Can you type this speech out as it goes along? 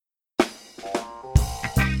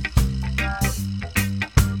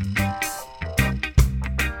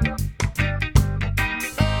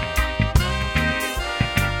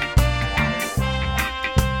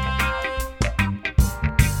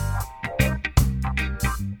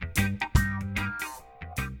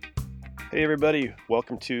Hey everybody,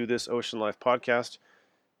 welcome to this Ocean Life podcast,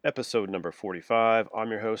 episode number 45. I'm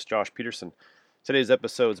your host, Josh Peterson. Today's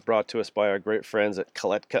episode is brought to us by our great friends at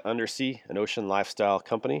Kaletka Undersea, an ocean lifestyle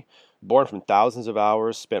company, born from thousands of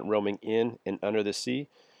hours spent roaming in and under the sea.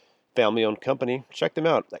 Family-owned company. Check them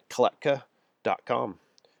out at kaletka.com.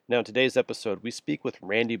 Now in today's episode, we speak with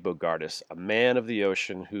Randy Bogardus, a man of the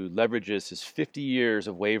ocean who leverages his 50 years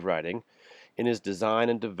of wave riding in his design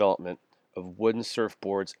and development of wooden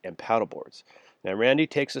surfboards and paddleboards. Now, Randy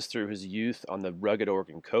takes us through his youth on the rugged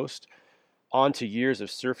Oregon coast, on to years of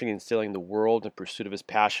surfing and sailing the world in pursuit of his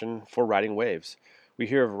passion for riding waves. We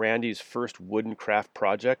hear of Randy's first wooden craft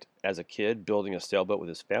project as a kid, building a sailboat with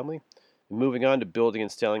his family, and moving on to building and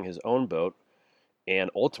sailing his own boat, and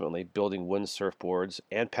ultimately building wooden surfboards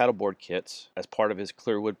and paddleboard kits as part of his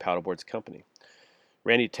Clearwood Paddleboards company.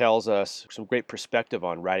 Randy tells us some great perspective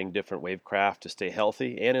on riding different wavecraft to stay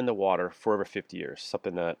healthy and in the water for over 50 years,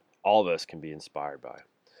 something that all of us can be inspired by.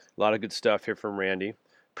 A lot of good stuff here from Randy.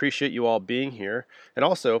 Appreciate you all being here. And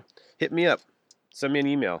also, hit me up. Send me an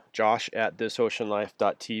email,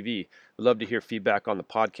 josh@thisoceanlife.tv. We'd love to hear feedback on the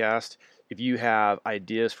podcast. If you have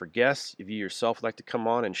ideas for guests, if you yourself would like to come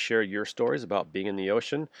on and share your stories about being in the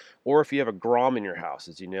ocean, or if you have a Grom in your house.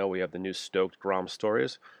 As you know, we have the new Stoked Grom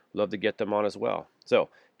stories. Love to get them on as well. So,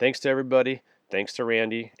 thanks to everybody. Thanks to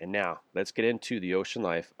Randy. And now, let's get into the ocean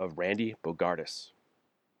life of Randy Bogardus.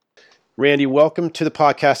 Randy, welcome to the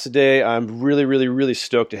podcast today. I'm really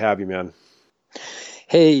stoked to have you, man.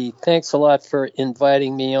 Hey, thanks a lot for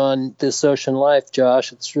inviting me on This Ocean Life,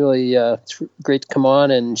 Josh. It's really it's great to come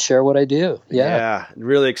on and share what I do. Yeah,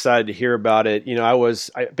 really excited to hear about it. You know,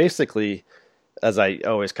 I basically, as I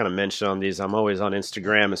always kind of mention on these, I'm always on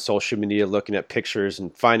Instagram and social media looking at pictures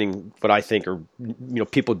and finding what I think are,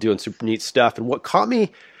 people doing super neat stuff. And what caught my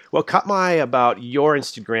eye about your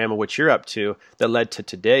Instagram and what you're up to that led to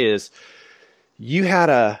today is you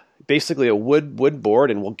had basically a wood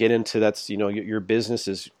board, and we'll get into that's, your business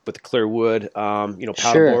is with the Clearwood,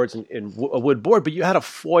 paddleboards and a wood board, but you had a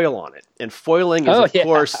foil on it. And foiling is,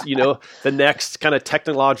 course, the next kind of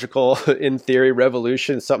technological, in theory,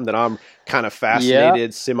 revolution, something that I'm kind of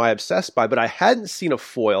fascinated, semi-obsessed by, but I hadn't seen a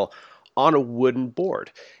foil on a wooden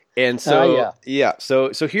board. And so,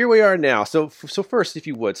 so here we are now. So first, if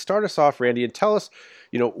you would, start us off, Randy, and tell us,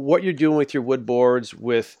 what you're doing with your wood boards,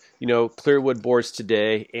 with, Clearwood boards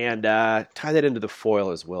today, and tie that into the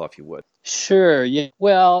foil as well, if you would. Sure. Yeah.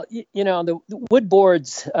 Well, the wood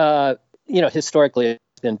boards, historically have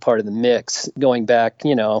been part of the mix going back,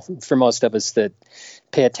 for most of us that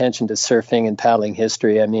pay attention to surfing and paddling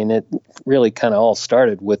history. I mean, it really kind of all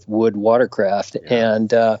started with wood watercraft. Yeah.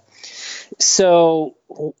 And so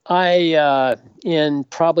I, in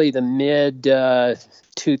probably the mid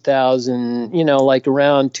 2000, like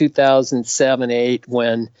around 2007, 8,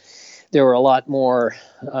 when there were a lot more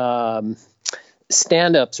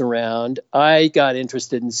stand-ups around, I got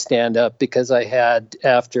interested in stand-up because I had,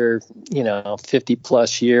 after, 50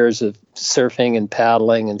 plus years of surfing and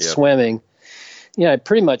paddling and swimming, I'd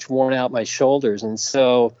pretty much worn out my shoulders. And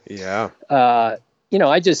so, I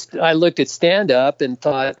looked at stand-up and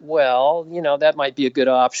thought, well, that might be a good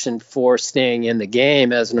option for staying in the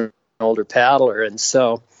game as an older paddler. And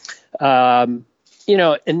so,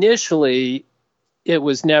 initially it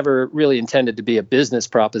was never really intended to be a business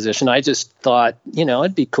proposition. I just thought,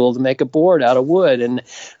 it'd be cool to make a board out of wood. And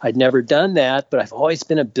I'd never done that, but I've always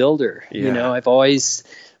been a builder. I've always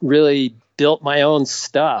really built my own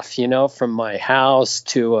stuff, from my house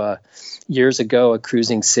to, years ago, a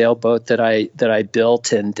cruising sailboat that I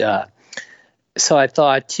built. And, so I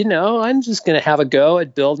thought, I'm just going to have a go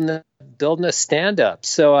at building a stand-up.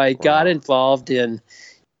 So I got involved in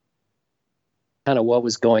kind of what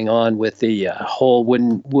was going on with the whole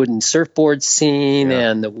wooden surfboard scene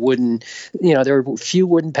and the wooden, there were a few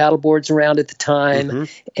wooden paddleboards around at the time,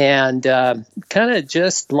 and kind of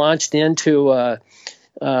just launched into, I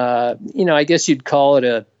guess you'd call it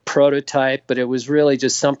a prototype, but it was really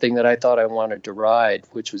just something that I thought I wanted to ride,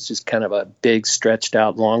 which was just kind of a big stretched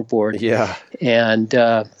out longboard. Yeah. And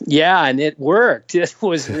and it worked. It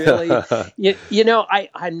was really,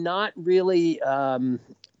 I'm not really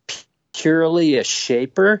purely a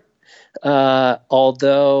shaper,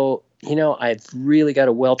 although, I've really got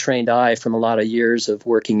a well-trained eye from a lot of years of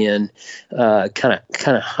working in kind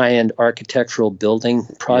of high-end architectural building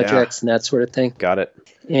projects and that sort of thing. Got it.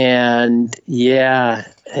 And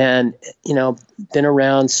been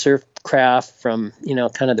around surfcraft from,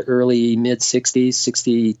 kind of the early mid 60s,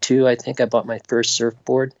 62, I think I bought my first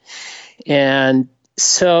surfboard. And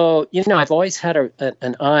so, I've always had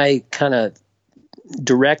an eye kind of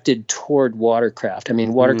directed toward watercraft. I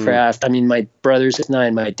mean, watercraft. I mean, my brothers and I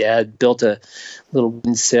and my dad built a little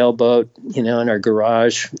wooden sailboat, in our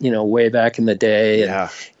garage, way back in the day. Yeah.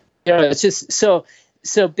 And, it's just so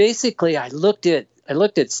basically I looked at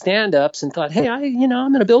stand-ups and thought, hey, I'm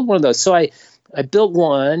going to build one of those. So I built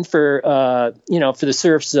one for the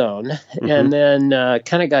surf zone, and then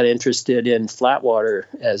kind of got interested in flat water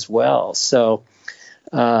as well. So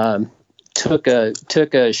took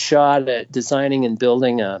a shot at designing and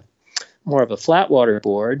building more of a flat water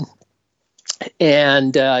board,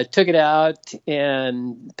 and took it out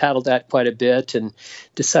and paddled that quite a bit, and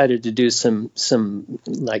decided to do some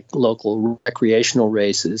like local recreational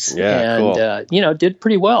races. Yeah, and cool. Did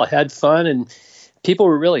pretty well, had fun, and people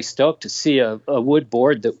were really stoked to see a wood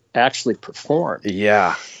board that actually performed.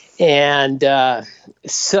 Yeah. And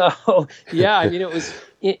so yeah, I mean,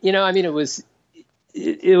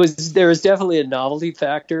 there was definitely a novelty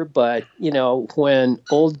factor, but when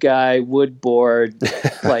old guy wood board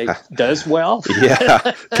does well,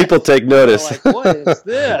 yeah, people take notice. What is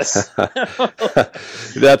this?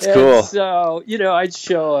 That's cool. And so I'd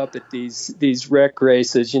show up at these rec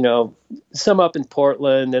races, some up in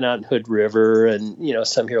Portland and out in Hood River, and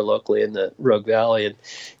some here locally in the Rogue Valley, and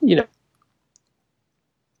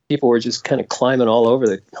people were just kind of climbing all over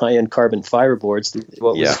the high-end carbon fiber boards.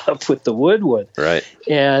 What was up with the wood one? Right.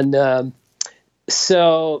 And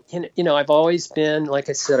so, I've always been, like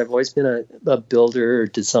I said, a builder,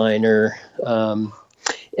 designer.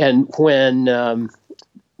 And when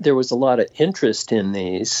there was a lot of interest in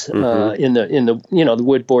these, in the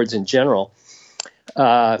wood boards in general,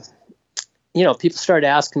 people started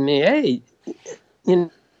asking me, hey,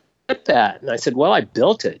 get that? And I said, well, I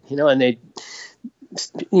built it, and they,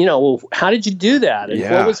 well, how did you do that? And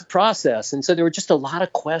what was the process? And so there were just a lot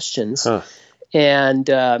of questions. And,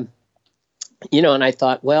 and I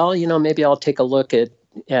thought, well, maybe I'll take a look at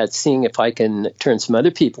seeing if I can turn some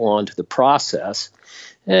other people onto the process.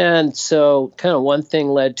 And so kind of one thing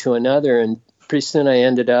led to another. And pretty soon I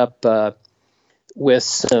ended up with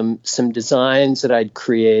some designs that I'd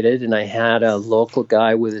created. And I had a local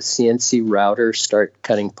guy with a CNC router start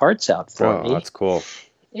cutting parts out for me. Oh, that's cool.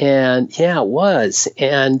 And yeah, it was.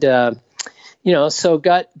 And, so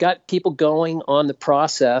got people going on the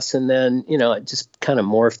process, and then, it just kind of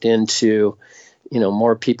morphed into,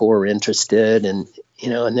 more people were interested, and,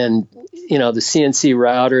 and then, the CNC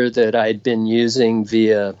router that I'd been using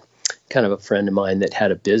via kind of a friend of mine that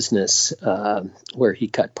had a business, where he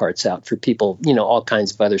cut parts out for people, all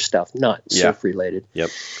kinds of other stuff, not surf related. Yep.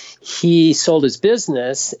 He sold his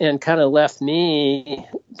business and kind of left me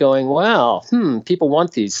going, wow, people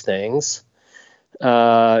want these things.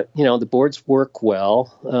 The boards work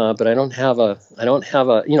well, but I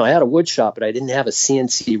had a wood shop, but I didn't have a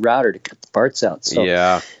CNC router to cut the parts out.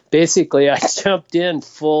 So basically I jumped in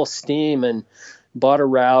full steam and bought a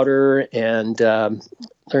router and,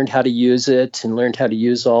 learned how to use it, and learned how to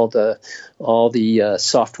use all the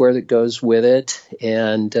software that goes with it.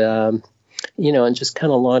 And, and just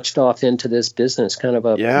kind of launched off into this business, kind of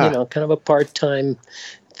a part-time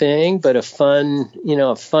thing, but a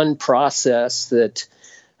fun process that,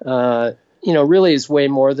 really is way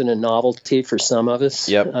more than a novelty for some of us.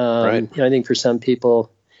 Yep. Right. I think for some people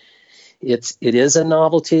it is a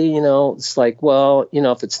novelty. It's like, well,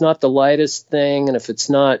 if it's not the lightest thing, and if it's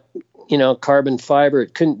not, carbon fiber,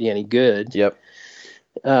 it couldn't be any good. Yep.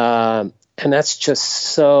 And that's just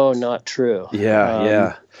so not true.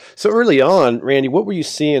 Yeah. So early on, Randy, what were you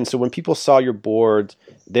seeing? So when people saw your board,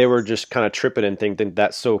 they were just kind of tripping and thinking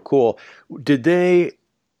that's so cool.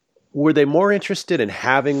 Were they more interested in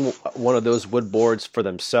having one of those wood boards for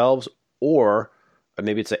themselves, or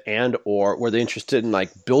maybe it's or were they interested in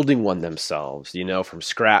like building one themselves, from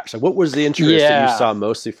scratch? Like, what was the interest that you saw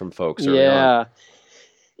mostly from folks early on?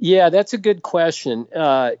 Yeah, that's a good question.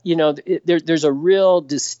 There's a real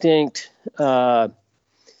distinct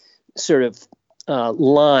sort of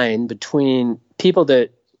line between people that,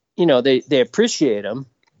 they appreciate them,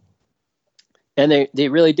 and they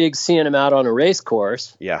really dig seeing them out on a race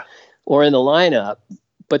course or in the lineup,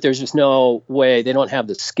 but there's just no way. They don't have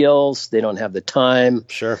the skills. They don't have the time.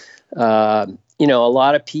 Sure. A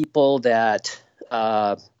lot of people that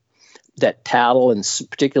paddle, and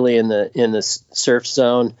particularly in the surf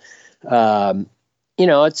zone,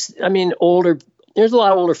 older. There's a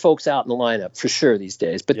lot of older folks out in the lineup for sure these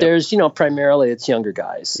days, but there's, primarily it's younger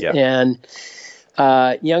guys and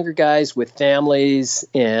younger guys with families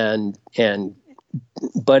and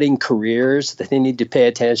budding careers that they need to pay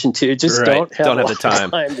attention to. Just don't have the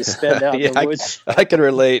time to spend out in the woods. I can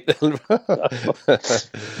relate.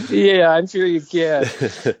 Yeah, I'm sure you can.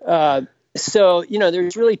 so,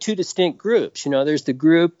 there's really two distinct groups. There's the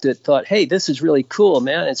group that thought, hey, this is really cool,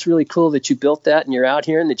 man. It's really cool that you built that and you're out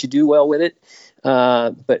here and that you do well with it.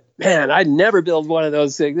 But man, I'd never build one of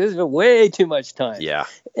those things. This is way too much time. Yeah.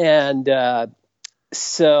 And and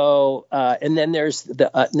then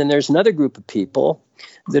there's another group of people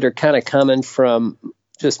that are kind of coming from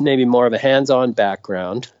just maybe more of a hands-on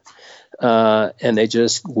background, and they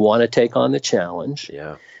just want to take on the challenge.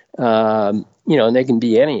 Yeah. And they can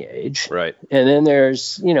be any age. Right. And then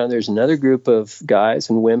there's another group of guys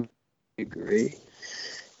and women, I agree,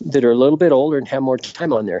 that are a little bit older and have more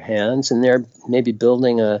time on their hands, and they're maybe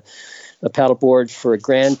building a paddleboard for a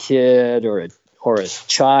grandkid or a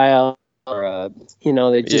child, or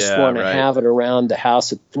they just want to have it around the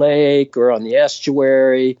house at the lake or on the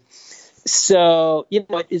estuary. So,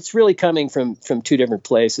 it's really coming from two different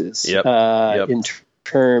places. In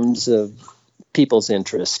terms of people's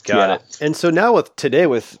interest. Got it. And so now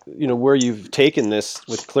with where you've taken this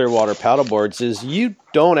with Clearwater Paddleboards is you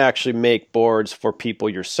don't actually make boards for people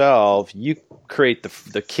yourself. You create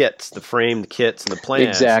the kits, the framed kits and the plans.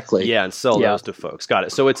 Exactly. Yeah, and sell those to folks. Got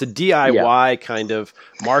it. So it's a DIY kind of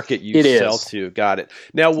market you sell to. Got it.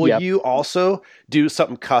 Now, will you also do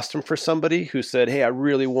something custom for somebody who said, hey, I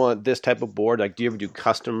really want this type of board? Like, do you ever do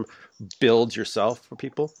custom builds yourself for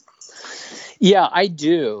people? Yeah, I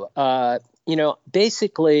do.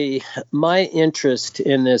 Basically, my interest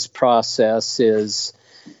in this process is,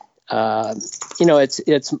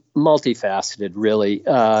 it's multifaceted, really.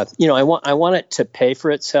 I want it to pay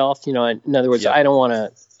for itself. In other words, I don't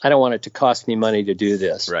want it to cost me money to do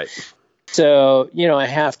this. Right. So, I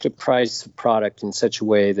have to price the product in such a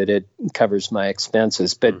way that it covers my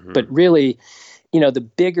expenses. But really, the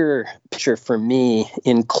bigger picture for me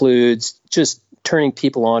includes just turning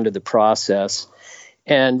people onto the process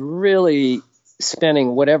and really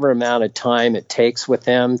spending whatever amount of time it takes with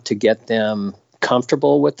them to get them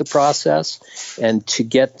comfortable with the process and to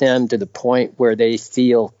get them to the point where they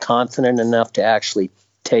feel confident enough to actually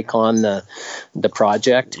take on the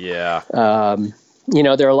project. Yeah. There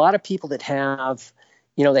are a lot of people that have,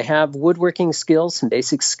 they have woodworking skills, some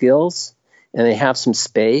basic skills, and they have some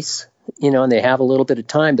space, and they have a little bit of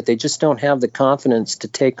time, but they just don't have the confidence to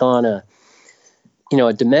take on a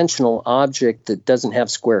dimensional object that doesn't have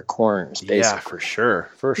square corners, basically. Yeah, for sure.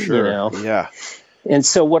 Yeah. And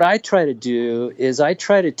so what I try to do is I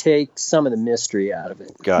try to take some of the mystery out of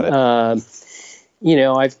it. Got it.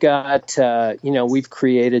 I've got, we've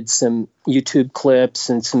created some YouTube clips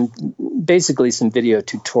and some video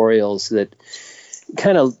tutorials that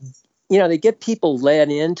kind of, they get people led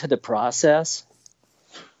into the process.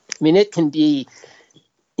 I mean, it can be,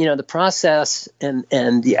 the process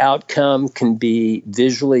and the outcome can be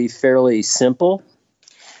visually fairly simple,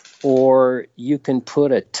 or you can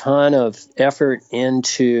put a ton of effort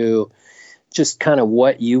into just kind of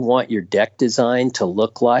what you want your deck design to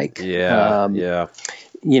look like. Yeah.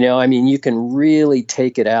 You can really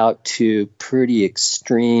take it out to pretty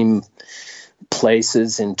extreme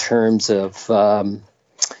places in terms of,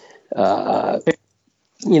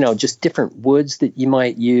 just different woods that you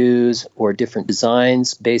might use or different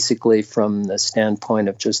designs, basically from the standpoint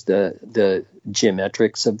of just the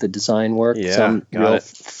geometrics of the design work. Yeah, some real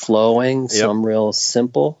flowing, some real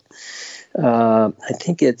simple. I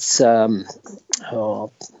think it's, his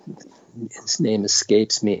name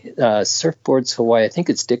escapes me. Surfboards Hawaii. I think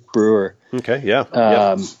it's Dick Brewer. Okay,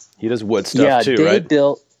 yeah. He does wood stuff too, right?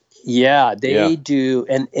 They do,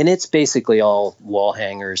 and it's basically all wall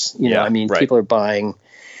hangers. People are buying,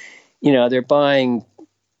 they're buying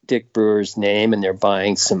Dick Brewer's name and they're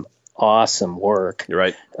buying some awesome work.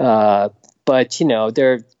 Right. But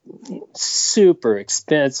they're super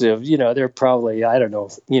expensive. They're probably, I don't know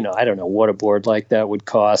what a board like that would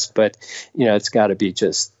cost, but it's got to be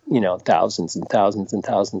just thousands and thousands and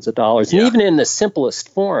thousands of dollars. And even in the simplest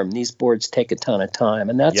form, these boards take a ton of time,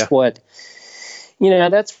 and that's what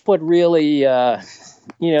really a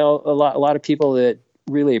lot of people that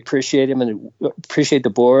really appreciate them and appreciate the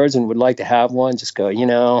boards and would like to have one just go,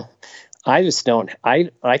 I just don't,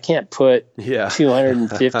 I can't put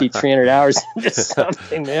 250, 300 hours into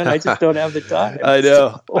something, man. I just don't have the time. I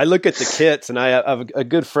know. I look at the kits, and I have a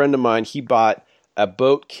good friend of mine. He bought a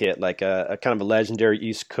boat kit, like a kind of a legendary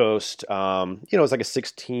East Coast, it's like a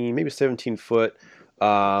 16, maybe 17 foot,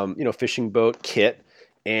 fishing boat kit,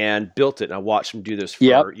 and built it. And I watched him do this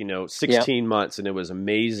for, 16 months, and it was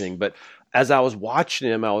amazing. But as I was watching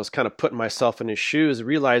him, I was kind of putting myself in his shoes,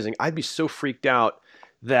 realizing I'd be so freaked out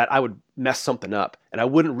that I would mess something up, and I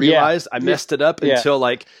wouldn't realize I messed it up until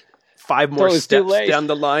like 5 more steps down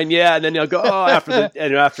the line. Yeah. And then you'll go, oh, after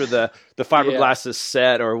the fiberglass is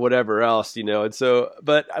set or whatever else, And so,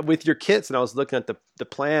 but with your kits, and I was looking at the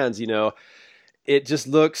plans, it just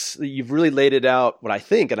looks, you've really laid it out what I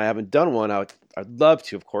think, and I haven't done one. I'd love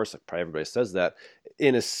to, of course, like probably everybody says that,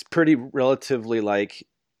 in a pretty relatively like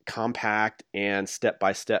compact and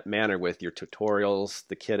step-by-step manner with your tutorials,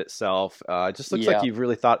 the kit itself. It just looks like you've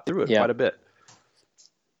really thought through it quite a bit.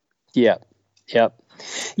 Yeah. Yep.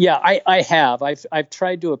 Yeah, I have. I've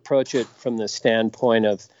tried to approach it from the standpoint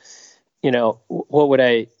of, what would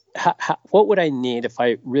I need if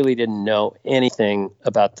I really didn't know anything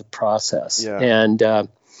about the process? Yeah. And,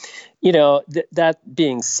 that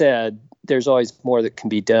being said, there's always more that can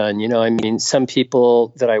be done. Some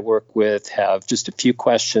people that I work with have just a few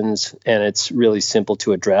questions and it's really simple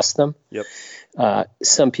to address them. Yep.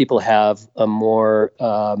 Some people have a more,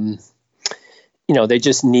 they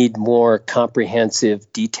just need more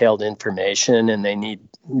comprehensive, detailed information, and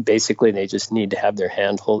they just need to have their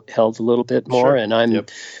hand held a little bit more. Sure. And I'm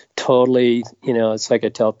totally, it's like I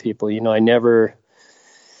tell people, I never,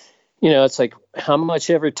 it's like how much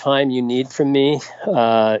ever time you need from me.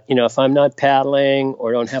 If I'm not paddling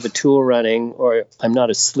or don't have a tool running or I'm not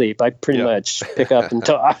asleep, I pretty much pick up and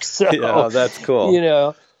talk. So, yeah, that's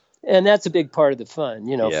cool. And that's a big part of the fun,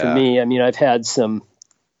 for me. I've had some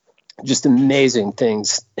just amazing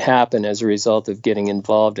things happen as a result of getting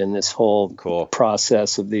involved in this whole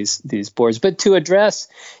process of these boards. But to address,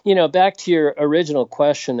 back to your original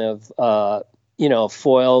question of,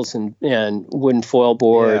 foils and wooden foil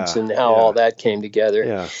boards and how all that came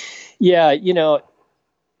together. Yeah.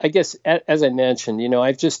 I guess as I mentioned,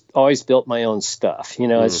 I've just always built my own stuff.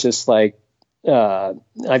 It's just like, I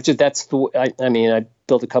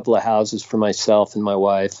built a couple of houses for myself and my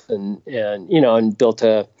wife and took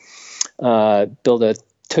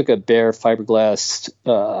a bare fiberglass,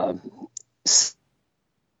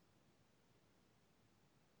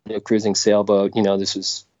 cruising sailboat. This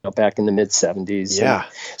was back in the mid 70s. Yeah.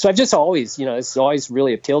 So I've just always, this has always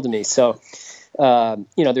really appealed to me. So,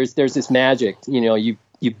 there's this magic,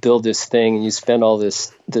 you build this thing and you spend all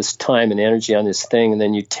this time and energy on this thing, and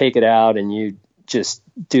then you take it out and you just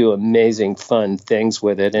do amazing fun things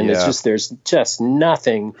with it. And there's just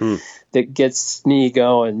nothing that gets me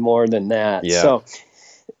going more than that. Yeah.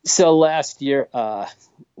 So last year,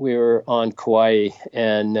 we were on Kauai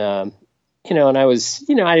and, and I was,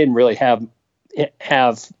 I didn't really have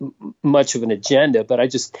much of an agenda, but I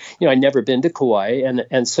just, I'd never been to Kauai.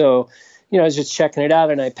 And so, I was just checking it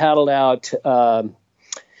out, and I paddled out in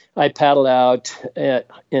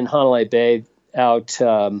Hanalei Bay out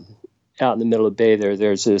in the middle of the bay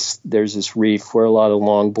there's this reef where a lot of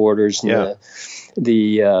longboarders and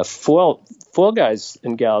the foil guys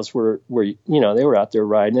and gals were they were out there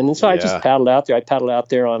riding. And so I just paddled out there. I paddled out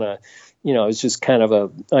there on a, it was just kind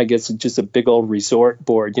of just a big old resort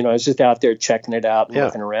board. I was just out there checking it out and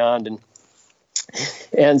looking around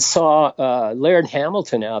and saw Laird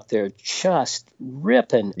Hamilton out there just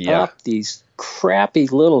ripping up these crappy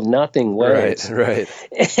little nothing waves. Right.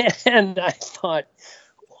 And I thought,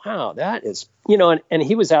 wow, that is, and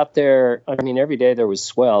he was out there. Every day there was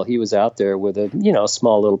swell. He was out there with a,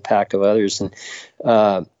 small little pack of others, and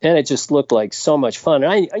it just looked like so much fun.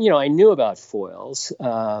 And I knew about foils.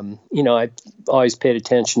 I always paid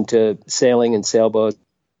attention to sailing and sailboats.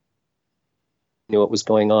 Knew what was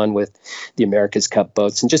going on with the America's Cup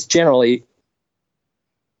boats, and just generally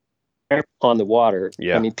on the water.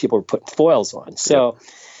 Yeah. People were putting foils on. So,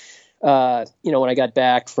 when I got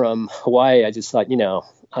back from Hawaii, I just thought,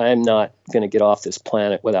 I'm not going to get off this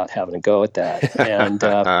planet without having a go at that. And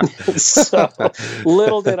so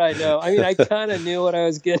little did I know. I kind of knew what I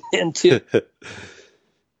was getting into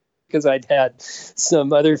because I'd had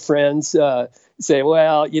some other friends say,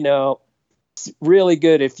 well, it's really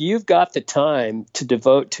good if you've got the time to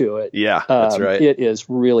devote to it. Yeah, that's right. It is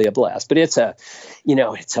really a blast, but it's a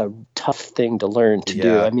tough thing to learn to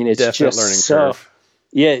do. It's just learning curve.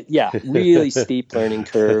 Yeah, really steep learning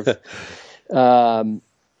curve.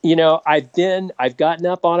 I've gotten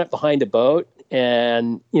up on it behind a boat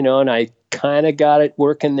and I kind of got it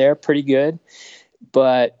working there pretty good,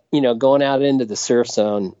 but going out into the surf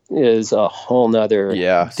zone is a whole nother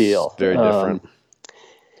deal. Very different.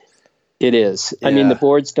 It is. Yeah. The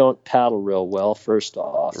boards don't paddle real well, first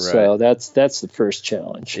off. Right. So that's the first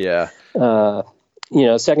challenge. Yeah.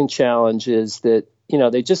 Second challenge is that,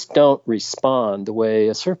 they just don't respond the way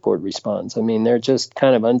a surfboard responds. They're just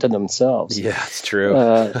kind of unto themselves. Yeah, it's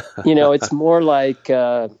true. It's more like,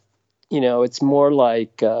 it's more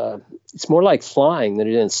like flying than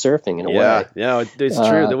it is surfing in a way. Yeah, it's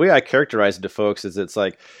true. The way I characterize it to folks is it's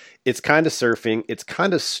kind of surfing, it's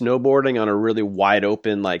kind of snowboarding on a really wide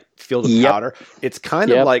open like field of powder. It's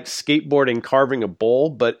kind of like skateboarding, carving a bowl,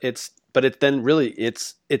 but it's then really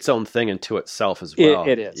it's its own thing unto itself as well.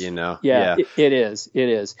 It is. Yeah. It is.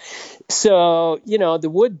 So, the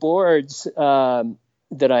wood boards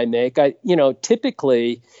that I make,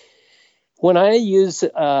 typically when I use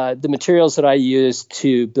the materials that I use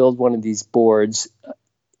to build one of these boards,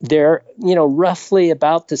 they're, roughly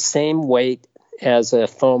about the same weight as a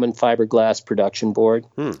foam and fiberglass production board.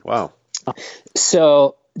 Wow.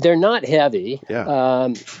 So they're not heavy. Yeah.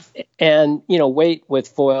 And, weight with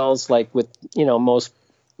foils, like with,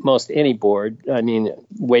 most any board, I mean,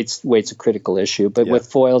 weight's a critical issue, but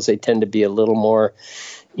with foils, they tend to be a little more,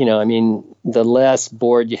 the less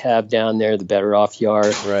board you have down there, the better off you are.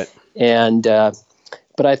 Right. And,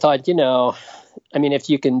 but I thought, if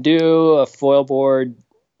you can do a foil board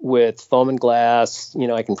with foam and glass,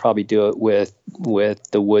 I can probably do it with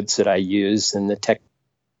the woods that I use and the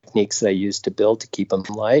techniques that I use to build to keep them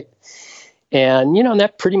light. And,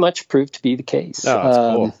 that pretty much proved to be the case. Oh, that's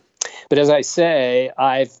cool. But as I say,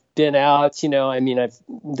 I've been out, I've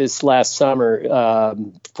this last summer,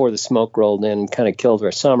 before the smoke rolled in and kind of killed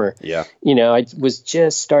our summer. Yeah. I was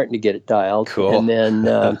just starting to get it dialed. Cool. And then,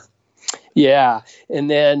 but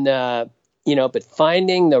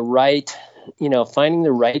finding the right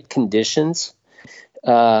conditions,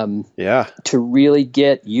 to really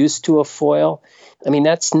get used to a foil. I mean,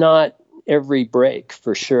 that's not every break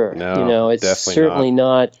for sure. No, it's certainly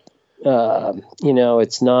not.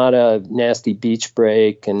 It's not a nasty beach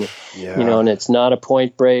break, and and it's not a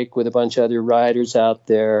point break with a bunch of other riders out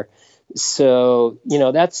there. So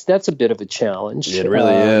that's a bit of a challenge. It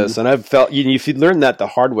really is, and I've felt if you learn that the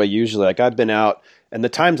hard way, usually like I've been out, and the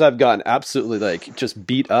times I've gotten absolutely like just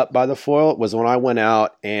beat up by the foil was when I went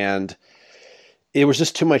out and it was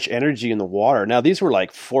just too much energy in the water. Now these were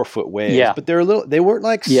like 4-foot waves, but they weren't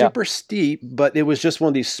like super steep, but it was just one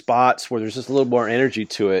of these spots where there's just a little more energy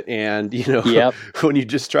to it. And, when you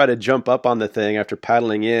just try to jump up on the thing after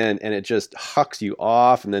paddling in and it just hucks you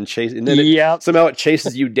off and then somehow it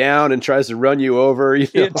chases you down and tries to run you over,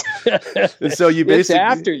 and so you basically, it's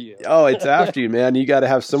after you. Oh, it's after you, man. You got to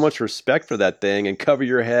have so much respect for that thing and cover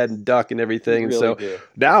your head and duck and everything. And so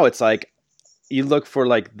now it's like, you look for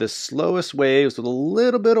like the slowest waves with a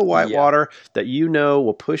little bit of white water that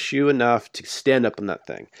will push you enough to stand up on that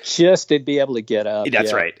thing. Just to be able to get up.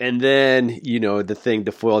 That's right. And then,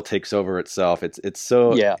 the foil takes over itself. It's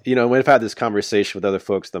so, we've had this conversation with other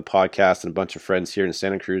folks on the podcast and a bunch of friends here in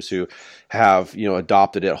Santa Cruz who have,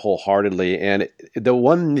 adopted it wholeheartedly. And the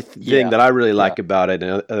one thing that I really like about it,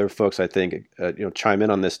 and other folks I think, chime in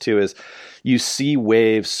on this too, is you see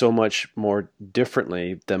waves so much more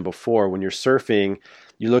differently than before. When you're surfing,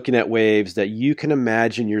 you're looking at waves that you can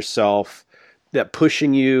imagine yourself that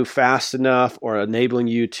pushing you fast enough or enabling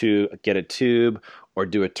you to get a tube or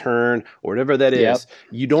do a turn or whatever that is.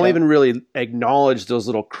 You don't even really acknowledge those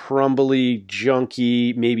little crumbly,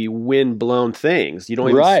 junky, maybe wind-blown things. You don't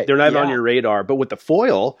even, they're not even on your radar. But with the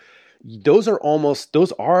foil, those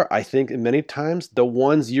are, I think, many times the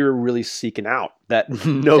ones you're really seeking out that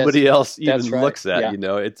nobody else even looks at.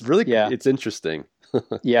 It's really, it's interesting.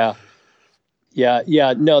 No,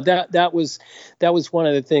 that was one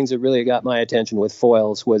of the things that really got my attention with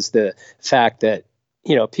foils was the fact that,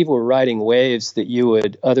 people were riding waves that you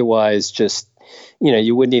would otherwise just,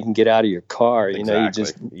 you wouldn't even get out of your car, you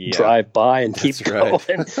just drive by and keep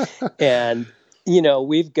going. And,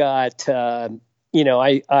 we've got,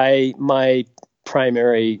 my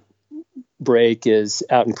primary break is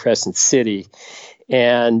out in Crescent City,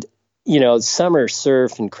 and summer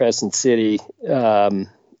surf in Crescent City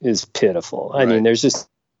is pitiful. I mean, there's just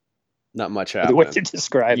not much happening. The way to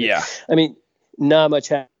describe it. I mean, not much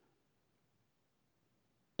happening.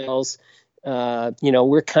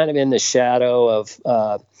 We're kind of in the shadow of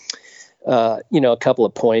a couple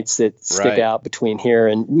of points that stick out between here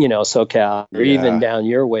and, SoCal or even down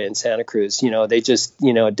your way in Santa Cruz. They just,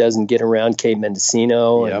 it doesn't get around Cape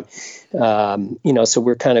Mendocino. And, so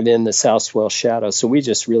we're kind of in the South Swell shadow. So we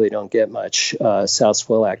just really don't get much South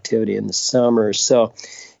Swell activity in the summer. So,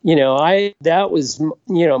 that was,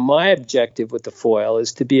 my objective with the foil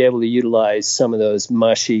is to be able to utilize some of those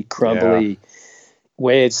mushy, crumbly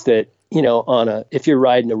waves that, if you're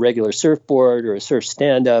riding a regular surfboard or a surf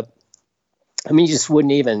stand-up, I mean, you just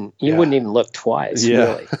wouldn't even look twice,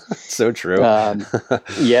 really. So true. So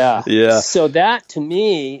that to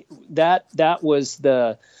me, that was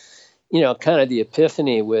the, kind of the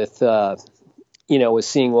epiphany with was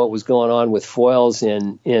seeing what was going on with foils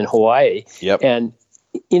in Hawaii. Yep. And,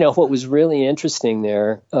 what was really interesting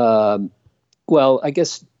there, well, I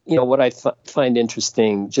guess, what I find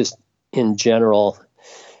interesting just in general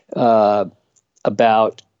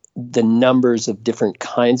about the numbers of different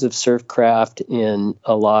kinds of surf craft in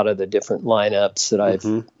a lot of the different lineups that I've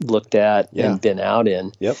looked at and been out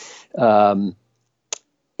in. Yep.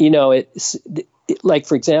 It's like,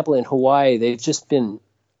 for example, in Hawaii, they've just been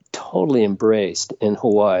totally embraced in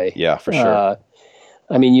Hawaii. Yeah, for sure.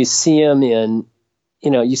 I mean, you see them in,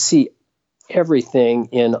 you see everything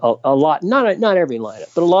in a lot, not every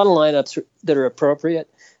lineup, but a lot of lineups that are appropriate.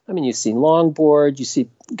 I mean, you see longboard, you see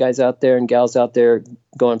guys out there and gals out there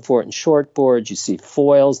going for it in shortboard, you see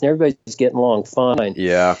foils, and everybody's getting along fine.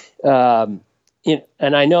 Yeah. And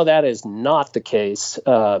I know that is not the case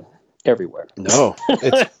everywhere. No,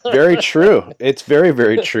 it's very true. It's very,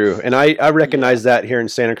 very true. And I recognize that here in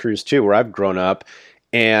Santa Cruz too, where I've grown up.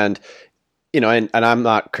 And, and I'm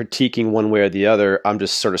not critiquing one way or the other. I'm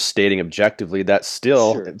just sort of stating objectively that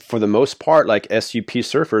still, for the most part, like SUP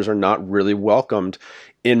surfers are not really welcomed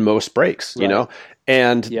in most breaks,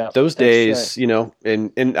 and those days, right.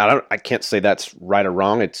 And I can't say that's right or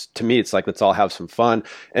wrong. To me, it's like, let's all have some fun.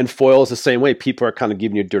 And foil is the same way. People are kind of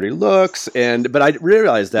giving you dirty looks. But I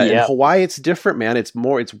realize that in Hawaii, it's different, man. It's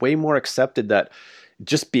way more accepted that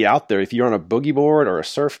just be out there. If you're on a boogie board or a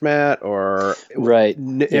surf mat or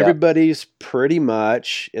everybody's pretty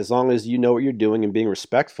much, as long as you know what you're doing and being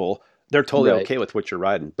respectful, they're totally okay with what you're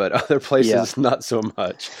riding, but other places not so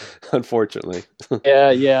much, unfortunately.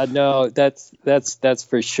 No, that's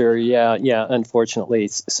for sure. Yeah, unfortunately.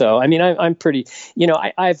 So, I mean, I'm pretty,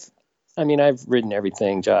 I've ridden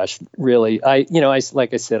everything, Josh, really.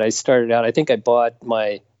 Like I said, I started out, I think I bought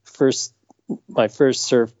my first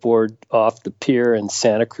surfboard off the pier in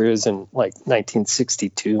Santa Cruz in like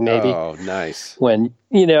 1962, maybe. Oh, nice. When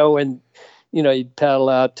you'd paddle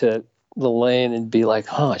out to the lane and be like,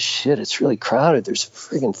 oh shit, it's really crowded. There's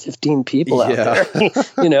friggin' 15 people out there,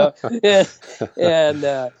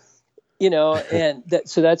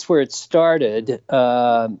 so that's where it started,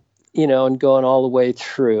 and going all the way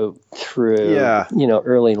through,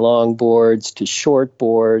 early longboards to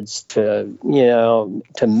shortboards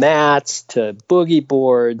to mats to boogie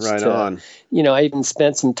boards. Right on. I even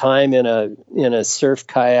spent some time in a surf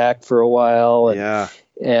kayak for a while.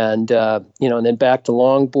 And then back to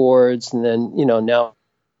longboards, and then, now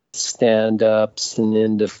stand-ups and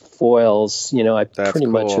into foils. That's pretty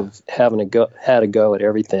much have had a go at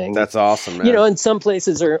everything. That's awesome, man. And some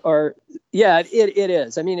places are it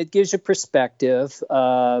is. I mean, it gives you perspective,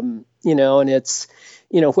 and it's,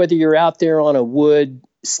 whether you're out there on a wood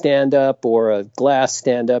stand-up or a glass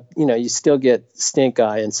stand-up, you still get stink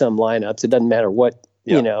eye in some lineups. It doesn't matter what,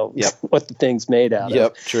 what the thing's made out of.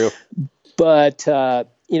 Yep, true. But,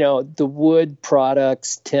 the wood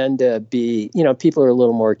products tend to be, people are a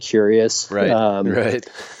little more curious. Right. Right.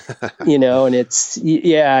 And it's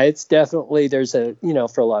definitely, there's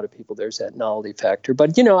for a lot of people, there's that novelty factor.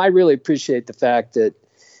 But, I really appreciate the fact that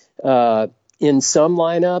in some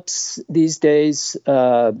lineups these days,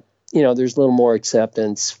 there's a little more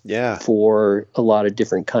acceptance for a lot of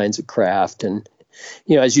different kinds of craft. And,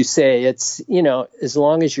 as you say, it's, as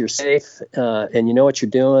long as you're safe and you know what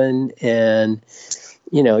you're doing, and,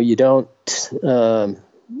 you don't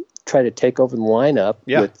try to take over the lineup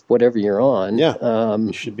with whatever you're on.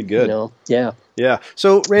 You should be good. Yeah.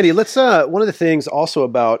 So, Randy, let's, one of the things also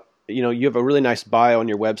about, you have a really nice bio on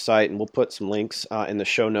your website, and we'll put some links in the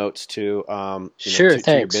show notes to, to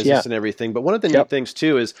your business and everything. But one of the neat things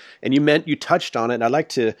too is, and you touched on it, and I'd like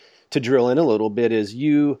to drill in a little bit, is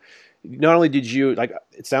not only did you, like,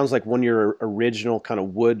 it sounds like one of your original kind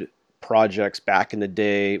of wood projects back in the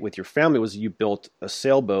day with your family was you built a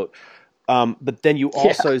sailboat. But then you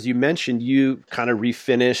also, as you mentioned, you kind of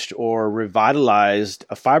refinished or revitalized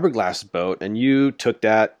a fiberglass boat, and you took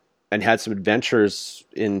that and had some adventures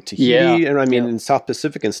in Tahiti and in South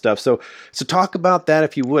Pacific and stuff. So talk about that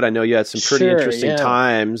if you would. I know you had some pretty interesting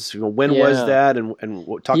times. When was that? And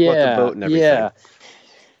talk about the boat and everything. Yeah.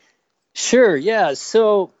 Sure. Yeah.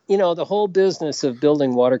 So, the whole business of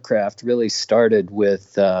building watercraft really started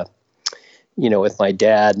with, with my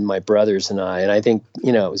dad and my brothers and I. And I think,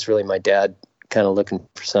 it was really my dad kind of looking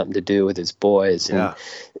for something to do with his boys. And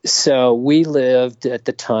so we lived in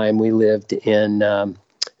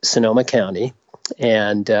Sonoma County,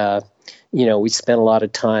 and, we spent a lot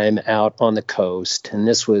of time out on the coast. And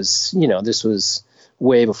this was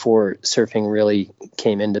way before surfing really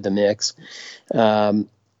came into the mix.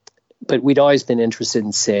 But we'd always been interested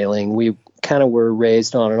in sailing. We kind of were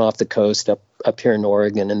raised on and off the coast up here in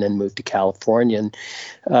Oregon, and then moved to California.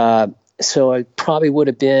 And So I probably would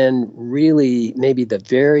have been really maybe the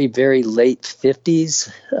very, very late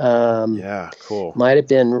 50s. Yeah, cool. Might have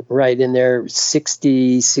been right in there,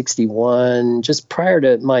 60, 61, just prior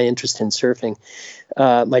to my interest in surfing.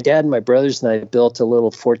 My dad and my brothers and I built a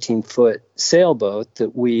little 14-foot sailboat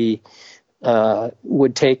that we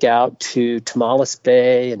would take out to Tamales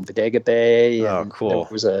Bay and Bodega Bay. Oh, And cool.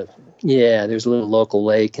 there's a little local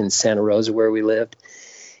lake in Santa Rosa where we lived.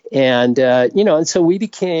 And, and so we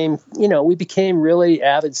became really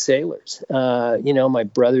avid sailors. My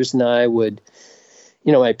brothers and I would,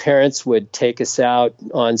 my parents would take us out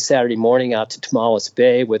on Saturday morning out to Tamales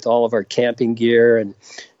Bay with all of our camping gear and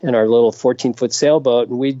our little 14-foot sailboat.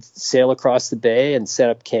 And we'd sail across the bay and set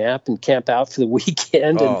up camp and camp out for the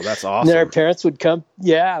weekend. Oh, that's awesome. And then our parents would come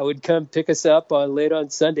pick us up late on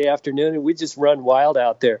Sunday afternoon, and we'd just run wild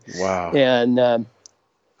out there. Wow. And,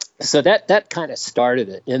 so that kind of started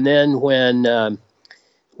it. And then when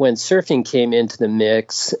surfing came into the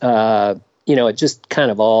mix, it just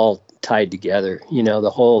kind of all tied together,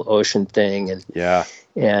 the whole ocean thing and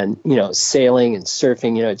sailing and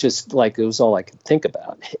surfing, just like it was all I could think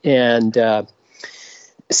about. And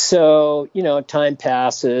so, time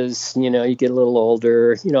passes, you get a little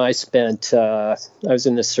older. I was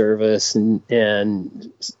in the service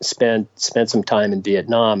and spent some time in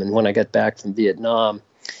Vietnam. And when I got back from Vietnam,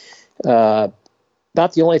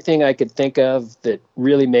 about the only thing I could think of that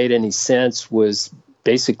really made any sense was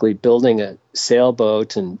basically building a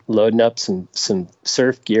sailboat and loading up some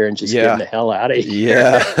surf gear and just getting the hell out of here.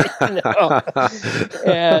 Yeah.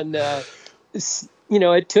 And,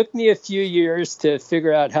 it took me a few years to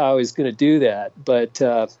figure out how I was going to do that. But,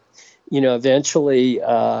 eventually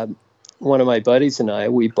one of my buddies and I,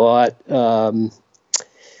 we bought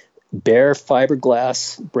bare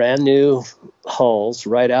fiberglass, brand new hulls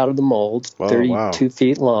right out of the mold, 32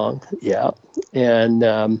 feet long. Yeah. And,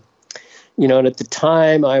 and at the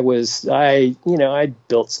time I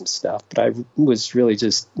built some stuff, but I was really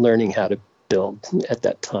just learning how to build at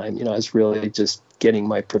that time. I was really just getting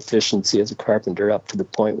my proficiency as a carpenter up to the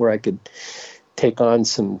point where I could take on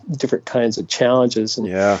some different kinds of challenges. And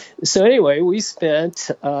so anyway, we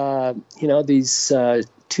spent, these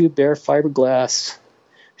two bare fiberglass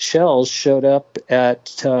shells showed up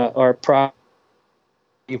at our property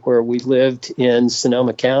where we lived in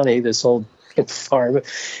Sonoma County, this old farm.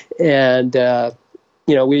 And,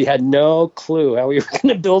 we had no clue how we were going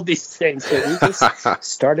to build these things. So we just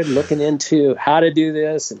started looking into how to do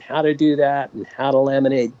this and how to do that and how to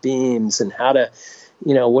laminate beams and how to,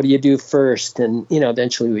 what do you do first? And,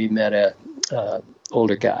 eventually we met a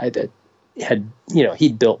older guy that had,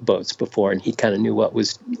 he'd built boats before and he kind of knew what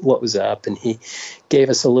was up, and he gave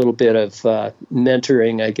us a little bit of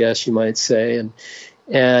mentoring, I guess you might say.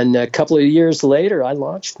 And a couple of years later, I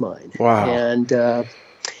launched mine. Wow. And,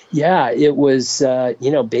 it was,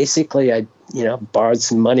 basically I, borrowed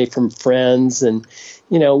some money from friends, and,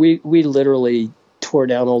 we literally tore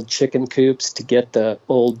down old chicken coops to get the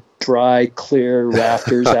old dry, clear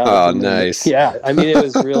rafters out. Oh, nice. Yeah. I mean, it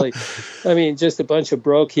was really, just a bunch of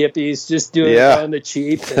broke hippies just doing it on the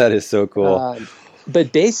cheap. That is so cool.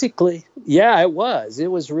 But basically, it was.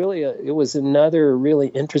 It was really it was another really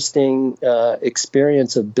interesting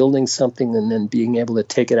experience of building something and then being able to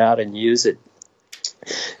take it out and use it.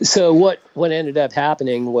 So what ended up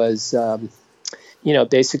happening was,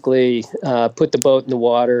 basically put the boat in the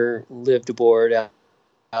water, lived aboard out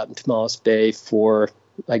in Tamales Bay for,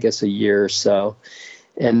 I guess, a year or so.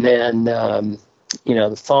 And then,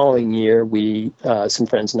 the following year, we, some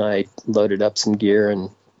friends and I loaded up some gear and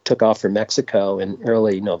took off for Mexico in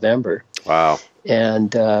early November. Wow. And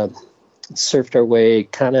surfed our way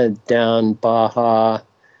kind of down Baja,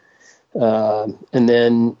 and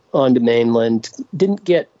then on to mainland. Didn't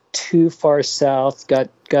get too far south, got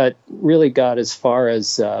as far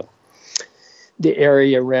as the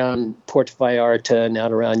area around Puerto Vallarta and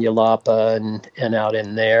out around Yalapa and out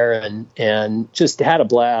in there, and just had a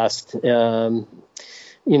blast. Kind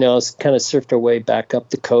of surfed our way back up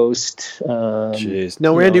the coast. Jeez.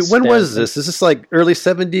 Now, Randy, when was this? Is this like early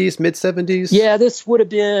 70s, mid 70s? Yeah, this would have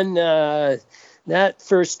been, that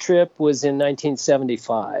first trip was in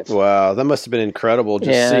 1975. Wow, that must have been incredible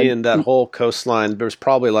just seeing that whole coastline. There was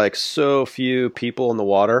probably like so few people in the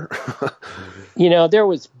water. There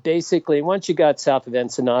was basically, once you got south of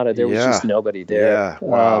Ensenada, there was just nobody there. Yeah,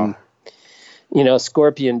 wow.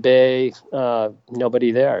 Scorpion Bay,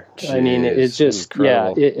 nobody there. Jeez, it just,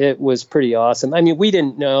 incredible. It was pretty awesome. We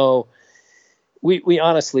didn't know, we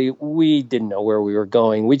honestly, we didn't know where we were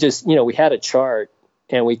going. We just, we had a chart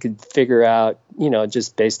and we could figure out,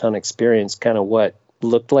 just based on experience, kind of what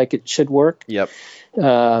looked like it should work. Yep.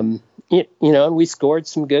 and we scored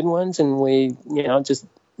some good ones, and we, just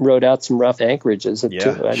rode out some rough anchorages.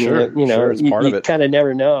 Yeah, sure. It's part of you it. kind of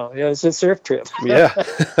never know. It was a surf trip. Yeah.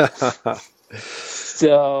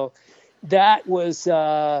 So that was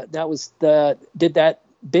did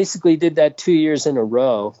that 2 years in a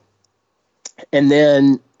row. And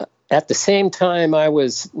then at the same time, I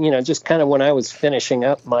was, just kind of when I was finishing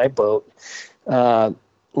up my boat, one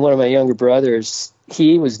of my younger brothers,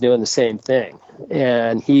 he was doing the same thing.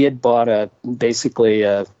 And he had bought basically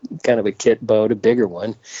a kind of a kit boat, a bigger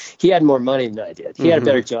one. He had more money than I did. He had a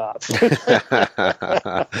better job.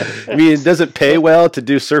 I mean, does it pay well to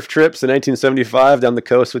do surf trips in 1975 down the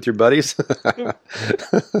coast with your buddies?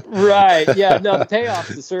 Right. Yeah. No, the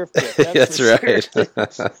payoff's the surf trip. That's right. Sure.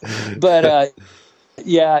 But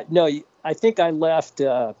yeah, no, I think I left.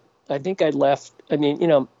 I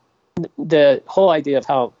mean, the whole idea of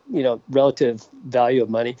how, relative value of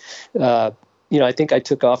money, I think I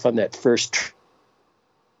took off on that first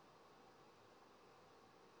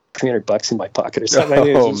 $300 in my pocket or something. I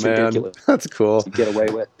mean, it was just ridiculous. That's cool to get away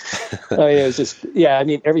with. I mean, it was just,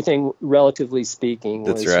 everything, relatively speaking,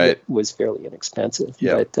 was fairly inexpensive.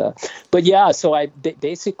 Yep. But yeah, so I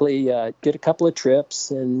basically did a couple of trips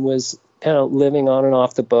and was kind of living on and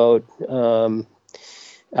off the boat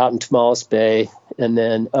out in Tomales Bay, and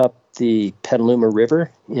then up the Petaluma River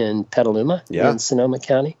in Petaluma in Sonoma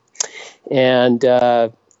County. And,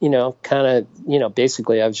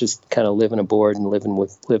 basically I was just kind of living aboard and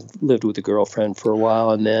lived with a girlfriend for a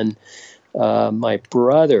while. And then my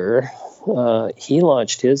brother, he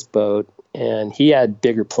launched his boat, and he had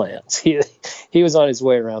bigger plans. He was on his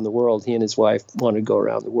way around the world. He and his wife wanted to go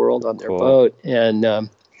around the world on their boat. And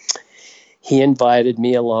he invited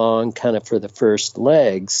me along kind of for the first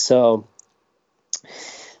legs. So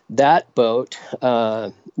that boat,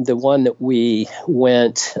 the one that we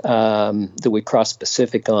went, that we crossed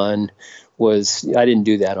Pacific on, I didn't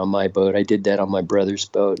do that on my boat. I did that on my brother's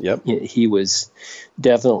boat. Yep. He was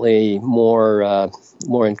definitely more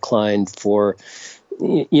inclined for,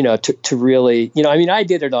 to really, I mean, I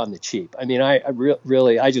did it on the cheap. I mean, I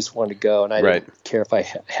really just wanted to go, and I didn't care if I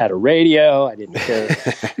had a radio. I didn't care,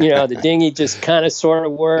 the dinghy just kind of sort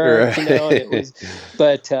of worked, right. It was,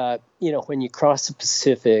 but, when you cross the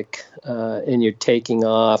Pacific, and you're taking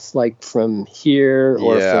off like from here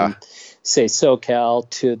or from, say, SoCal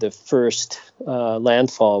to the first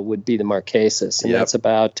landfall would be the Marquesas, and that's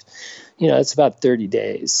about, it's about 30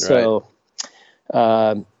 days. Right. So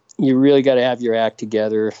you really got to have your act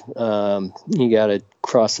together. You got to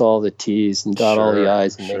cross all the T's and dot all the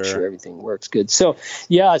I's and make sure everything works good. So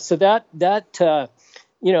so that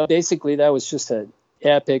basically that was just an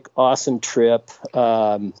epic, awesome trip.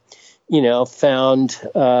 Found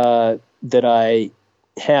that I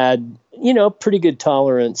had, pretty good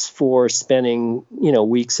tolerance for spending,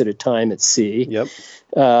 weeks at a time at sea. Yep.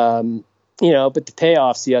 But the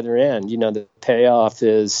payoff's the other end. The payoff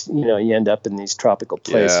is, you end up in these tropical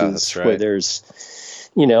places where there's,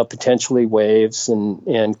 potentially waves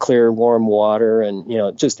and clear, warm water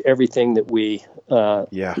and, just everything that we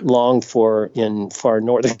long for in far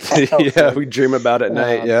northern California. Yeah, we dream about at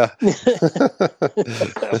night.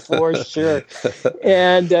 For sure.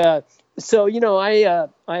 And so,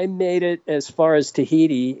 I made it as far as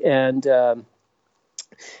Tahiti, and,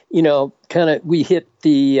 we hit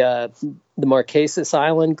the Marquesas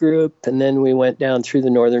Island group, and then we went down through the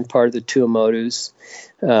northern part of the Tuamotus.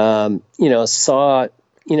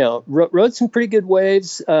 Rode some pretty good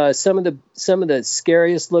waves. Some of the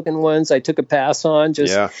scariest looking ones I took a pass on.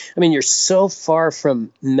 I mean, you're so far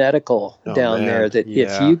from medical down there that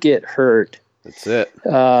if you get hurt, that's it.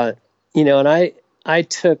 And I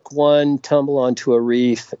took one tumble onto a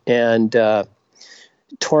reef and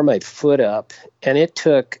tore my foot up, and it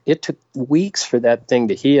took weeks for that thing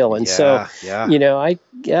to heal. And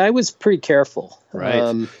I was pretty careful.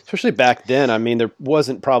 Right. Especially back then. I mean, there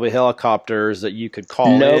wasn't probably helicopters that you could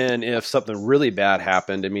call in if something really bad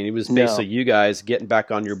happened. I mean, it was basically you guys getting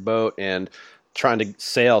back on your boat and trying to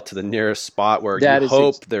sail to the nearest spot where you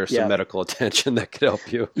hope there's some medical attention that could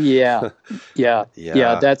help you. Yeah.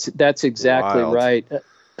 That's exactly right.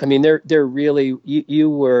 I mean, they're really, you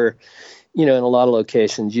were, in a lot of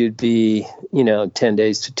locations, you'd be, 10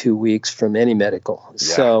 days to 2 weeks from any medical.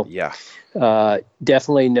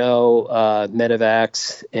 Definitely no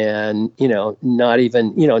medevacs, and, not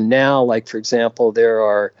even, now, like, for example, there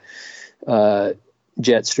are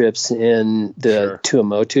jet strips in the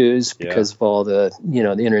Tuamotus because of all the,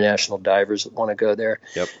 the international divers that want to go there.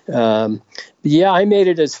 Yep. I made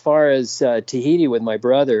it as far as Tahiti with my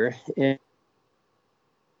brother, and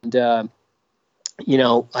I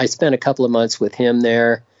spent a couple of months with him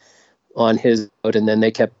there. on his boat, and then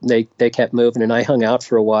they kept moving, and I hung out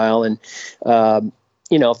for a while, and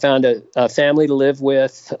found a family to live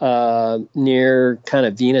with near kind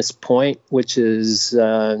of Venus Point, which is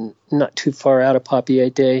not too far out of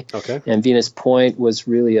Papeete. Okay. And Venus Point was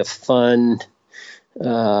really a fun,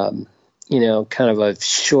 kind of a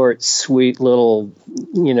short, sweet little,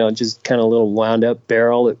 just kind of little wound up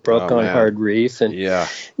barrel that broke on hard reef. And,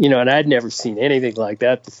 and I'd never seen anything like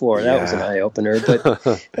that before. That was an eye opener, but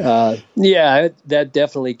that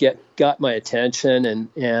definitely got my attention.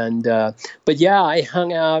 But I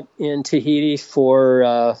hung out in Tahiti for,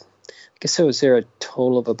 I guess I was there a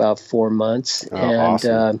total of about 4 months.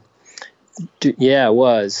 Awesome. It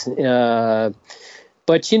was.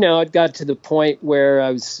 But, it got to the point where I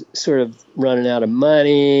was sort of running out of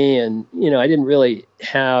money, and, I didn't really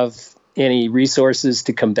have any resources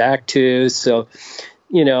to come back to. So,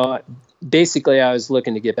 basically I was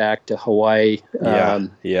looking to get back to Hawaii,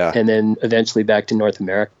 and then eventually back to North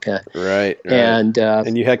America. Right. And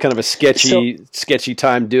you had kind of a sketchy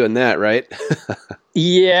time doing that, right?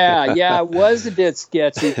 It was a bit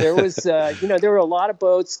sketchy. There was, there were a lot of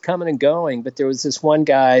boats coming and going, but there was this one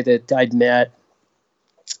guy that I'd met,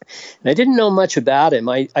 and I didn't know much about him.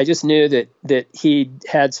 I just knew that he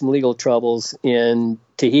had some legal troubles in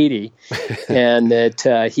Tahiti, and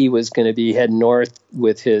that he was going to be heading north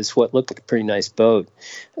with his what looked like a pretty nice boat,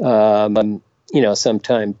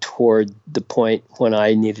 sometime toward the point when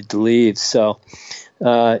I needed to leave. So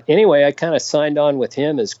anyway, I kind of signed on with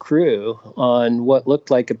him as crew on what looked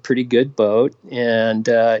like a pretty good boat, and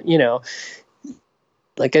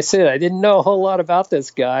like I said, I didn't know a whole lot about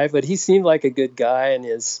this guy, but he seemed like a good guy, and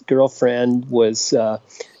his girlfriend was,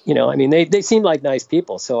 they seemed like nice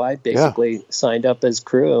people. So I basically signed up as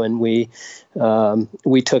crew, and we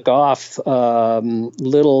took off.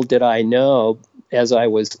 Little did I know, as I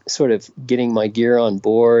was sort of getting my gear on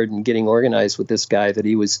board and getting organized with this guy, that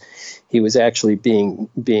he was actually being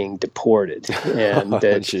deported, and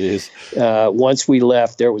that once we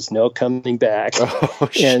left, there was no coming back.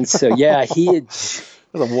 And so he had.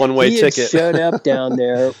 It was a one-way ticket. He had showed up down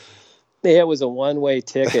there. It was a one-way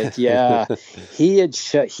ticket. Yeah, he had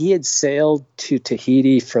sailed to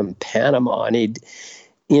Tahiti from Panama, and he'd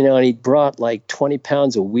brought like 20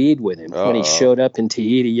 pounds of weed with him when he showed up in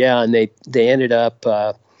Tahiti. Yeah, and they ended up,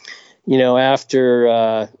 after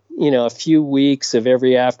a few weeks of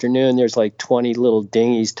every afternoon, there's like 20 little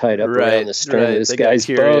dinghies tied up around the stern of this guy's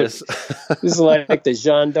boat. It was like the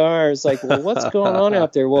gendarmes, like, well, what's going on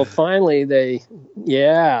out there? Well, finally they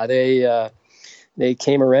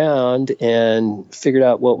came around and figured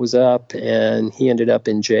out what was up, and he ended up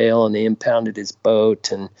in jail, and they impounded his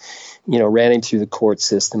boat and, ran him through the court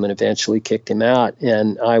system and eventually kicked him out.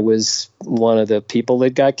 And I was one of the people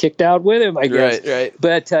that got kicked out with him, I guess. Right.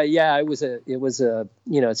 But it was a,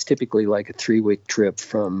 it's typically like a 3-week trip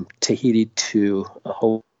from Tahiti to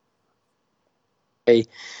Hawaii.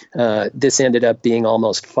 This ended up being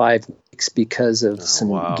almost 5 weeks because of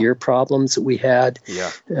some gear problems that we had,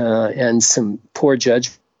 and some poor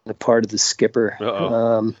judgment on the part of the skipper.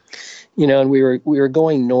 And we were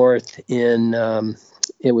going north in.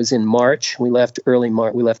 It was in March. We left early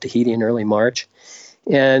March. We left Tahiti in early March,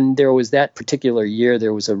 and there was that particular year.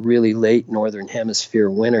 There was a really late northern hemisphere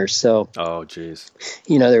winter, so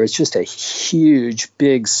there was just a huge,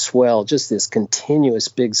 big swell, just this continuous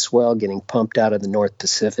big swell getting pumped out of the North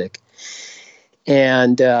Pacific.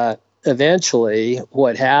 And eventually,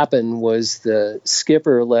 what happened was the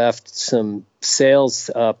skipper left some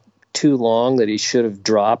sails up too long that he should have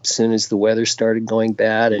dropped as soon as the weather started going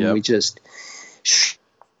bad, and we just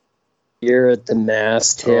here at the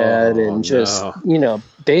masthead, and just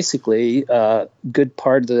basically good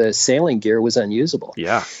part of the sailing gear was unusable.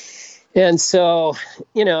 And so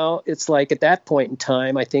it's like at that point in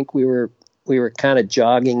time, I think we were kind of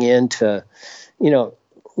jogging into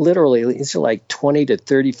literally these are like 20 to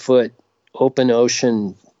 30 foot open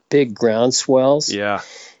ocean big ground swells,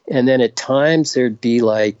 and then at times there'd be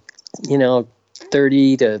like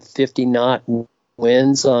 30 to 50 knot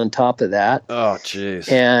winds on top of that.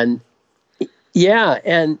 And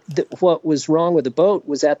what was wrong with the boat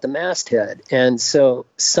was at the masthead, and so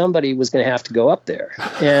somebody was going to have to go up there.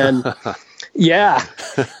 And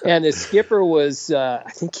and the skipper was, I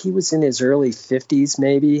think he was in his early 50s,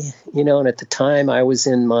 maybe, and at the time I was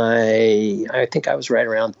I think I was right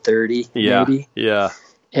around 30, maybe.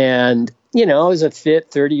 And I was a fit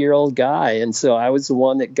 30-year-old guy, and so I was the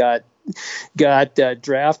one that got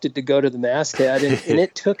drafted to go to the masthead, and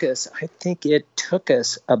it took us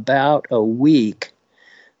about a week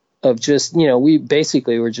of just we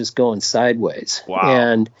basically were just going sideways.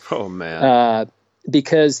 And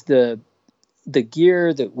because the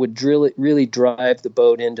gear that would really drive the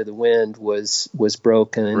boat into the wind was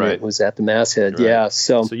broken, and Right. it was at the masthead. Right. Yeah.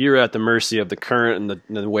 So you're at the mercy of the current and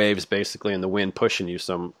the waves, basically, and the wind pushing you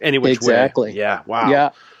any which exactly. way. Yeah.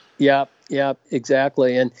 Wow. Yeah,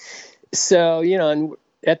 exactly. And so, and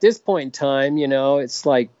at this point in time, it's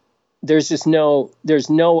like there's no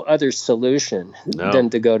other solution than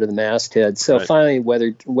to go to the masthead. So finally,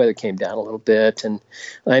 weather came down a little bit, and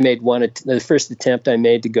I made the first attempt I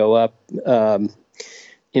made to go up. I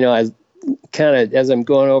kind of, as I'm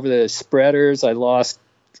going over the spreaders, I lost.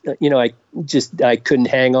 I couldn't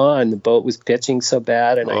hang on. The boat was pitching so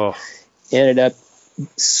bad, and I ended up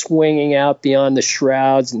swinging out beyond the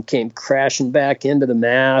shrouds and came crashing back into the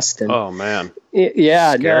mast. And oh man,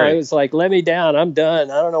 I was like, let me down, I'm done.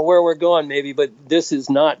 I don't know where we're going, maybe, but this is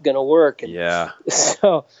not going to work. And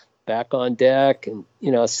so back on deck, and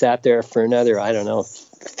sat there for another, I don't know,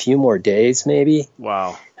 a few more days maybe.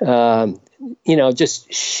 Wow. Just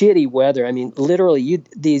shitty weather. I mean, literally, you'd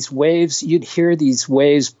hear these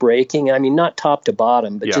waves breaking. I mean, not top to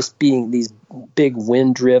bottom, but just being these big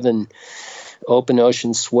wind-driven open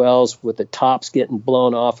ocean swells with the tops getting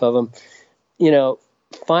blown off of them.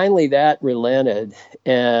 Finally that relented,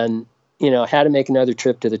 and had to make another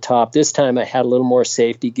trip to the top. This time I had a little more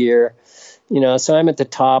safety gear, so I'm at the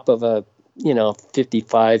top of a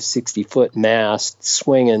 55, 60 foot mast,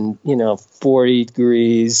 swinging 40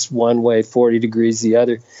 degrees one way, 40 degrees the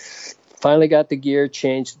other. Finally got the gear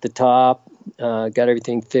changed at the top, got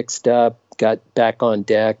everything fixed up, got back on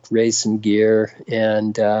deck, raised some gear,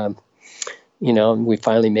 and we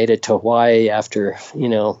finally made it to Hawaii after,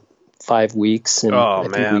 5 weeks. And I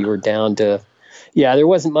think we were down to, there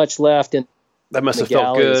wasn't much left in that must the have felt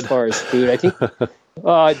galley good as far as food. I think,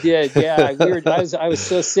 I did. Yeah. I was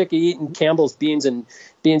so sick of eating Campbell's beans and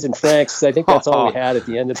Franks, 'cause I think that's all we had at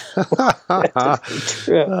the end of the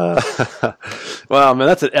trip. Wow, man,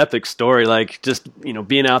 that's an epic story. Like, just,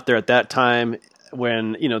 being out there at that time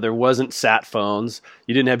when, there wasn't sat phones,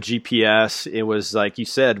 you didn't have GPS. It was like you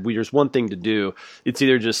said, there's one thing to do. It's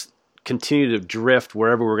either just continue to drift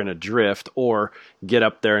wherever we're going to drift, or get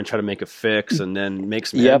up there and try to make a fix and then make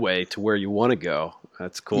some headway to where you want to go.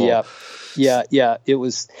 That's cool. Yeah. It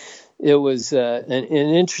was an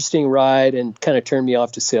interesting ride, and kind of turned me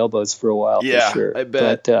off to sailboats for a while. Yeah, for sure. I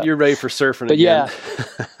bet. But, you're ready for surfing but again.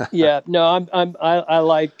 No, I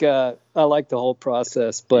like the whole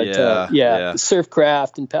process. But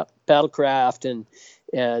surfcraft and paddlecraft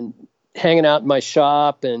and hanging out in my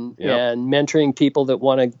shop and mentoring people that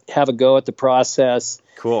want to have a go at the process.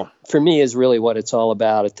 Cool. For me is really what it's all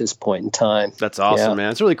about at this point in time. That's awesome,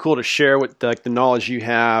 man. It's really cool to share what the knowledge you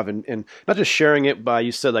have, and not just sharing it by,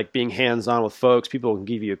 you said, like being hands-on with folks. People can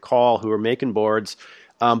give you a call who are making boards,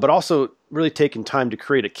 but also really taking time to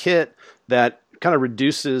create a kit that kind of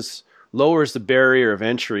lowers the barrier of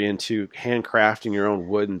entry into handcrafting your own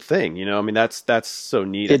wooden thing. I mean, that's so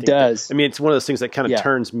neat. It does. It's one of those things that kind of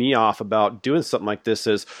turns me off about doing something like this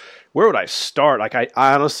is, where would I start? Like, I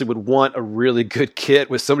honestly would want a really good kit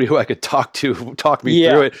with somebody who I could talk me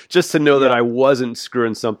through it, just to know that I wasn't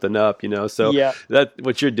screwing something up, So that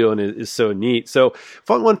what you're doing is so neat. So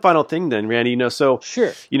one final thing then, Randy, so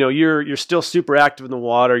sure. You're still super active in the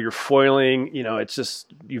water, you're foiling, it's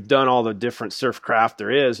just, you've done all the different surf craft there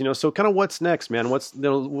is, so kind of what's next, man? What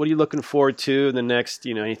are you looking forward to in the next,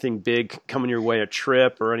 anything big coming your way, a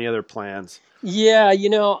trip or any other plans? Yeah,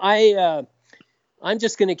 I'm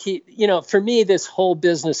just going to keep, for me, this whole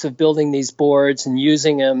business of building these boards and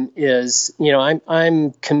using them is,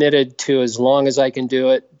 I'm committed to, as long as I can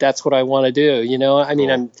do it, that's what I want to do. I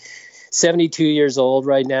mean, I'm 72 years old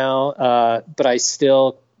right now, but I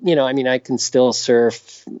still, I can still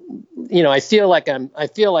surf. I feel like I'm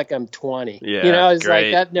 20. Yeah, it's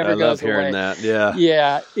great. like that never goes away. I love hearing that. Yeah.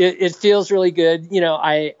 Yeah. It feels really good.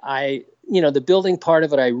 The building part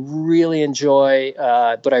of it, I really enjoy,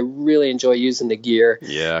 but I really enjoy using the gear.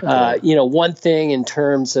 Yeah. Cool. One thing in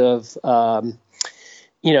terms of,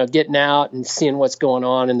 getting out and seeing what's going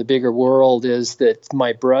on in the bigger world is that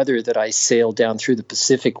my brother that I sailed down through the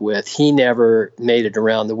Pacific with, he never made it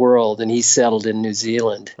around the world, and he settled in New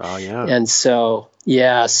Zealand. Oh, yeah. And so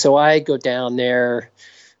I go down there.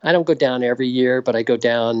 I don't go down every year, but I go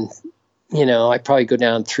down, I probably go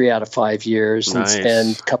down 3 out of 5 years and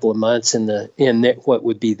spend a couple of months in what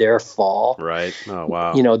would be their fall. Right. Oh,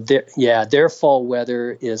 wow. Their fall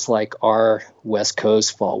weather is like our West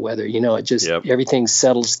Coast fall weather. It just, everything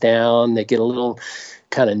settles down. They get a little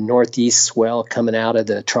kind of northeast swell coming out of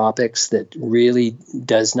the tropics that really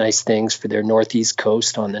does nice things for their northeast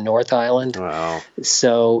coast on the North Island. Wow.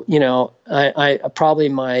 So, I probably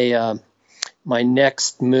my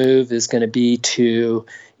next move is going to be to,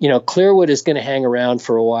 Clearwood is going to hang around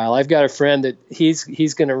for a while. I've got a friend that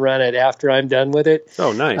he's going to run it after I'm done with it.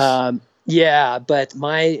 Oh, nice. Yeah, but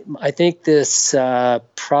I think this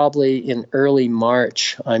probably in early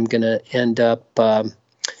March, I'm going to end up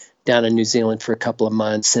down in New Zealand for a couple of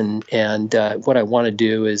months, and what I want to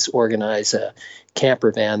do is organize a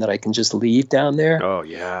camper van that I can just leave down there. Oh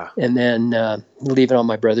yeah. And then leave it on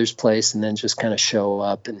my brother's place, and then just kind of show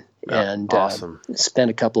up and awesome.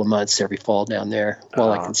 Spend a couple of months every fall down there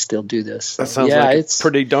while I can still do this. That sounds like a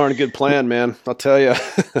pretty darn good plan, man. I'll tell you.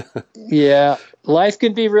 Yeah. Life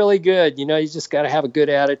can be really good. You just got to have a good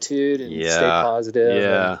attitude and stay positive.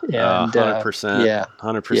 Yeah. And 100%. Yeah.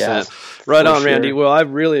 100%. Yeah, right on, Randy. Sure. Well, I've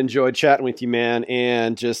really enjoyed chatting with you, man,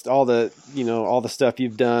 and just all the stuff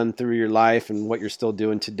you've done through your life and what you're still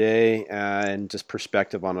doing today, and just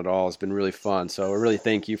perspective on it all has been really fun. So I really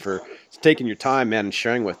thank you for taking your time, man, and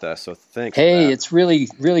sharing with us. So thanks. Hey, it's really,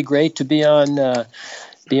 really great to be on your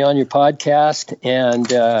podcast and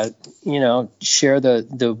share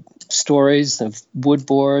the stories of wood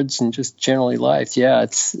boards and just generally life. Yeah,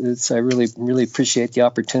 it's I really, really appreciate the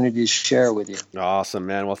opportunity to share with you. Awesome,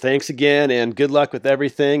 man. Well, thanks again, and good luck with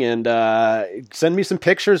everything. And send me some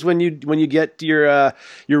pictures when you get your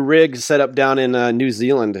rig set up down in New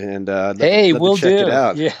Zealand. And we'll check do it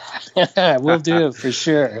out. Yeah, we'll do for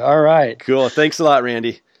sure. All right. Cool. Thanks a lot,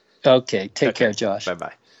 Randy. Okay. Take care, Josh.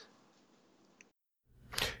 Bye-bye.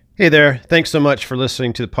 Hey there. Thanks so much for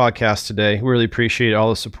listening to the podcast today. We really appreciate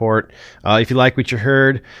all the support. If you like what you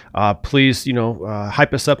heard, please,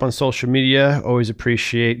 hype us up on social media. Always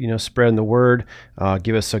appreciate, spreading the word.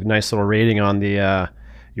 Give us a nice little rating on the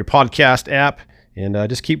your podcast app, and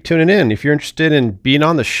just keep tuning in. If you're interested in being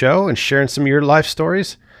on the show and sharing some of your life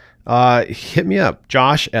stories, hit me up,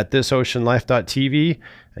 josh@thisoceanlife.tv.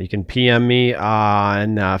 You can PM me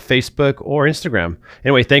on Facebook or Instagram.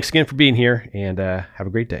 Anyway, thanks again for being here, and have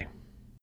a great day.